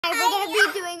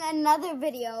another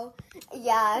video.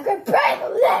 Yeah.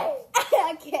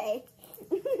 Okay.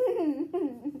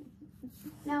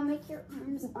 Now make your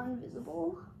arms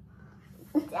invisible.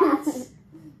 That's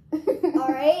all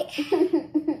right.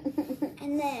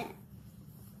 And then,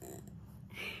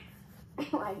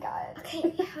 Oh my god.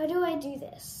 okay, how do I do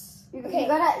this? You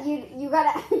gotta.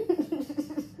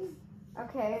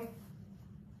 Okay.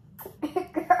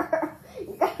 Girl,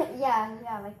 you gotta,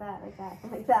 yeah, like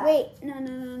that. Wait,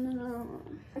 no.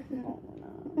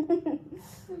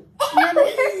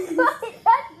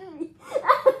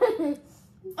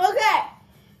 Okay.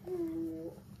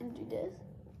 And do this.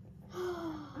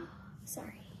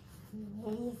 Sorry.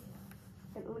 Amazing.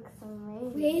 It looks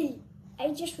amazing. Wait,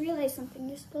 I just realized something.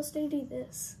 You're supposed to do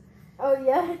this. Oh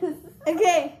yes.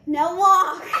 Okay, now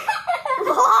walk.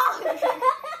 Walk.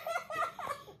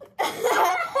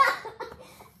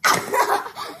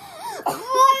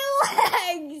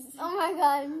 My legs. Oh my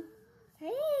god.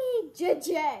 Hey,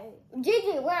 JJ.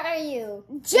 Gigi, where are you?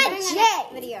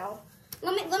 JJ. Video.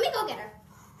 Let me go get her.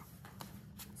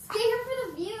 Stay here for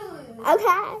the views.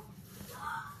 Okay.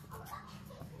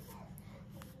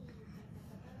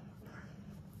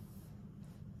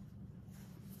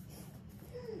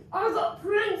 I'm a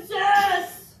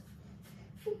princess.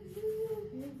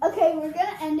 Okay, we're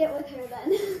gonna end it with her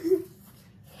then.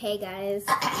 Hey guys,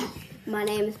 my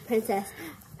name is Princess.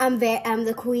 I'm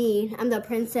the queen. I'm the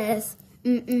princess.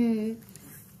 I'm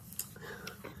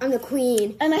the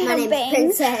queen. And I my have name bangs.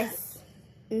 is Princess.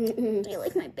 Do you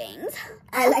like my bangs?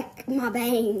 I like my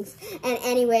bangs. And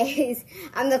anyways,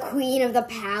 I'm the queen of the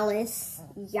palace.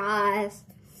 Yes.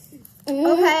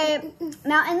 Okay,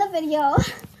 now in the video,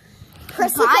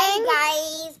 press the Bye, thing.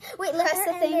 guys. Wait, let Press her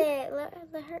the end thing. it.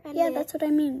 Let her end Yeah, it. that's what I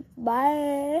mean.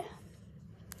 Bye.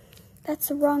 That's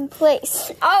the wrong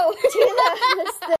place. Oh. To the